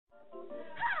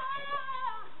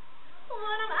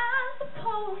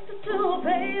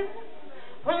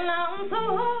When I'm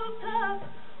so hooked up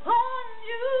on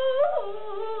you,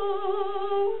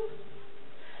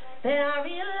 then I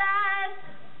realize,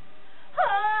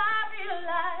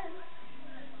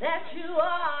 that you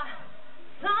are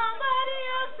somebody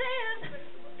else's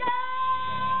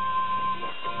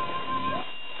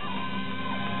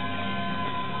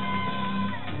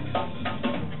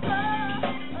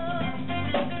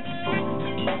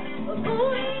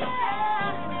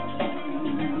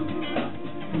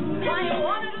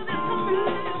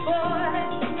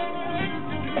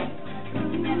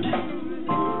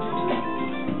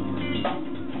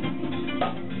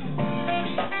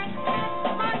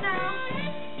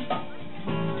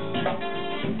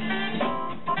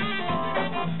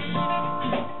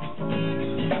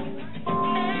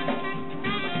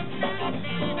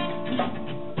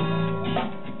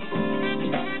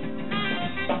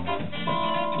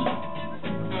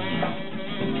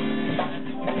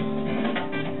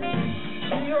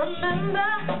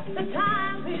Remember the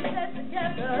times we spent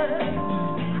together,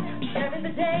 sharing the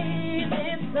days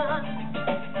in sun.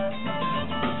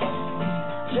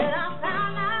 Then I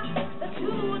found out that you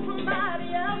were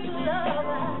somebody else's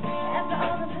lover, as the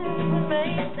other things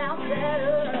remain now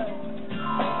better.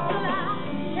 Well,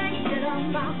 I can't get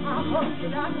off my heart,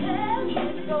 and I tell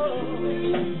you so.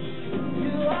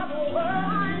 You are the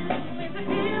one that makes me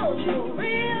feel so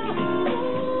real.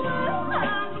 Ooh, what am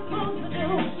I supposed to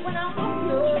do when I'm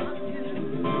alone?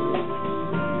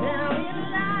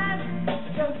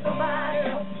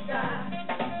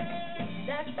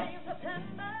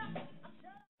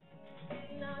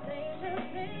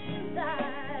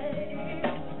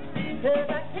 Cause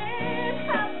I can't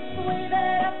help the way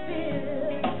that I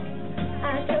feel.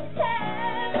 I just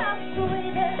can't help the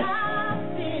way that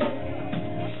I feel.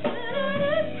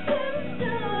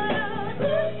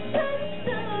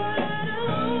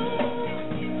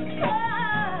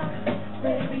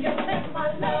 Baby, you make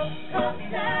my love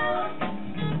come down.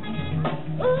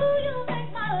 Ooh, you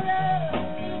make my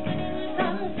love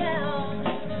come down.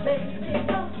 Baby, you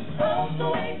hold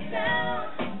the way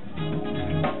down.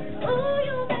 Ooh,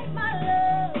 you make my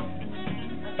love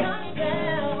come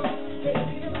down.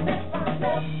 Baby, you make my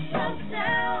love come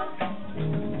down.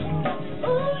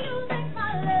 Ooh, you make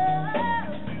my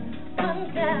love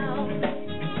come down.